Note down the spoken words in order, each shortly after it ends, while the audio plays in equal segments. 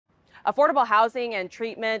Affordable housing and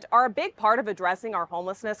treatment are a big part of addressing our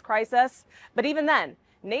homelessness crisis. But even then,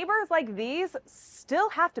 neighbors like these still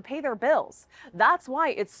have to pay their bills. That's why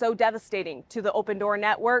it's so devastating to the Open Door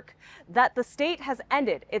Network that the state has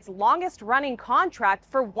ended its longest running contract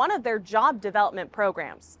for one of their job development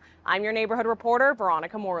programs. I'm your neighborhood reporter,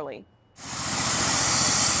 Veronica Morley.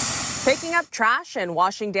 Picking up trash and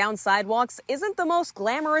washing down sidewalks isn't the most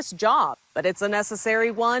glamorous job, but it's a necessary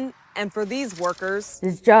one. And for these workers,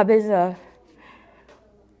 this job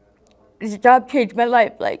changed my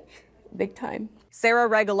life, like, big time. Sarah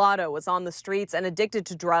Regalado was on the streets and addicted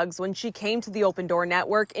to drugs when she came to the Open Door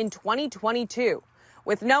Network in 2022.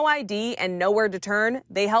 With no ID and nowhere to turn,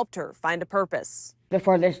 they helped her find a purpose.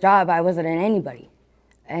 Before this job, I wasn't in anybody.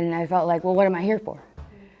 And I felt like, well, what am I here for?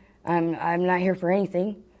 I'm not here for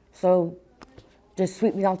anything. So just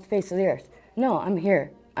sweep me off the face of the earth. No, I'm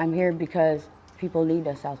here. I'm here because people need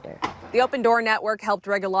us out there. The Open Door Network helped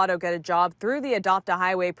Regalado get a job through the Adopt a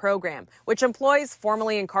Highway program, which employs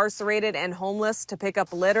formerly incarcerated and homeless to pick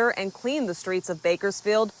up litter and clean the streets of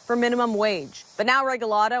Bakersfield for minimum wage. But now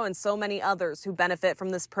Regalado and so many others who benefit from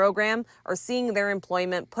this program are seeing their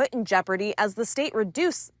employment put in jeopardy as the state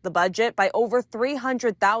reduced the budget by over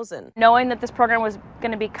 $300,000. Knowing that this program was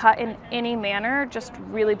going to be cut in any manner just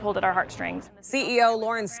really pulled at our heartstrings. CEO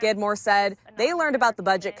Lauren Skidmore said they learned about the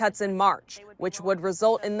budget cuts in March, which would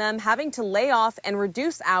result in them having to lay off and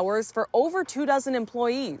reduce hours for over 24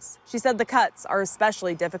 employees. She said the cuts are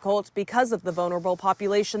especially difficult because of the vulnerable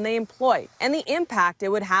population they employ and the impact it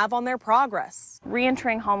would have on their progress.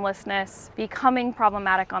 Re-entering homelessness, becoming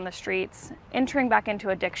problematic on the streets, entering back into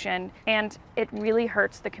addiction, and it really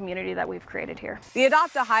hurts the community that we've created here. The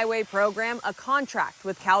Adopt a Highway program, a contract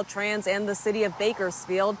with Caltrans and the city of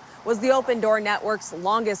Bakersfield, was the Open Door Network's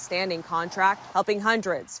longest standing contract, helping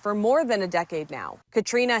hundreds for more than a decade now.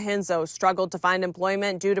 Katrina Hinzo struggled to find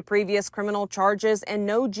employment due to previous criminal charges and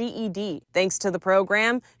no GED. Thanks to the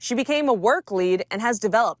program, she became a work lead and has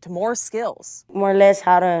developed more skills. More or less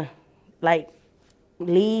how to, like,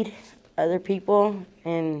 lead other people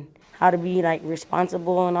and how to be, like,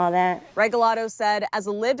 responsible and all that. Regalado said as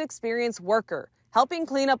a lived experience worker, helping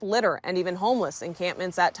clean up litter and even homeless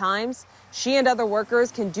encampments at times, she and other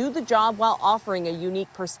workers can do the job while offering a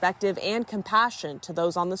unique perspective and compassion to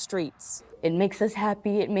those on the streets. It makes us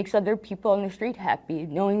happy. It makes other people on the street happy,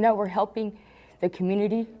 knowing that we're helping the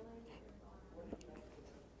community.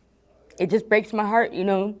 It just breaks my heart, you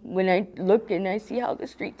know, when I look and I see how the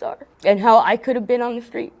streets are and how I could have been on the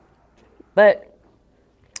street. But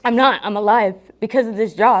I'm not. I'm alive because of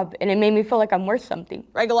this job, and it made me feel like I'm worth something.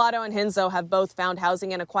 Regalado and Hinzo have both found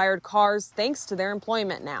housing and acquired cars thanks to their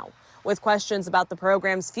employment now. With questions about the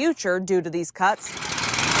program's future due to these cuts,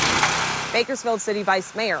 Bakersfield City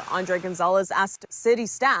Vice Mayor Andre Gonzalez asked city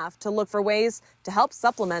staff to look for ways to help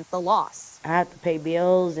supplement the loss. I have to pay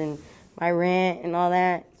bills and my rent and all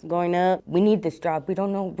that is going up. We need this job. We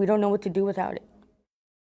don't know what to do without it.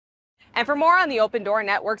 And for more on the Open Door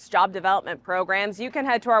Network's job development programs, you can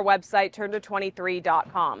head to our website,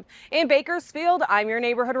 turnto23.com. In Bakersfield, I'm your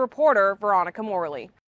neighborhood reporter, Veronica Morley.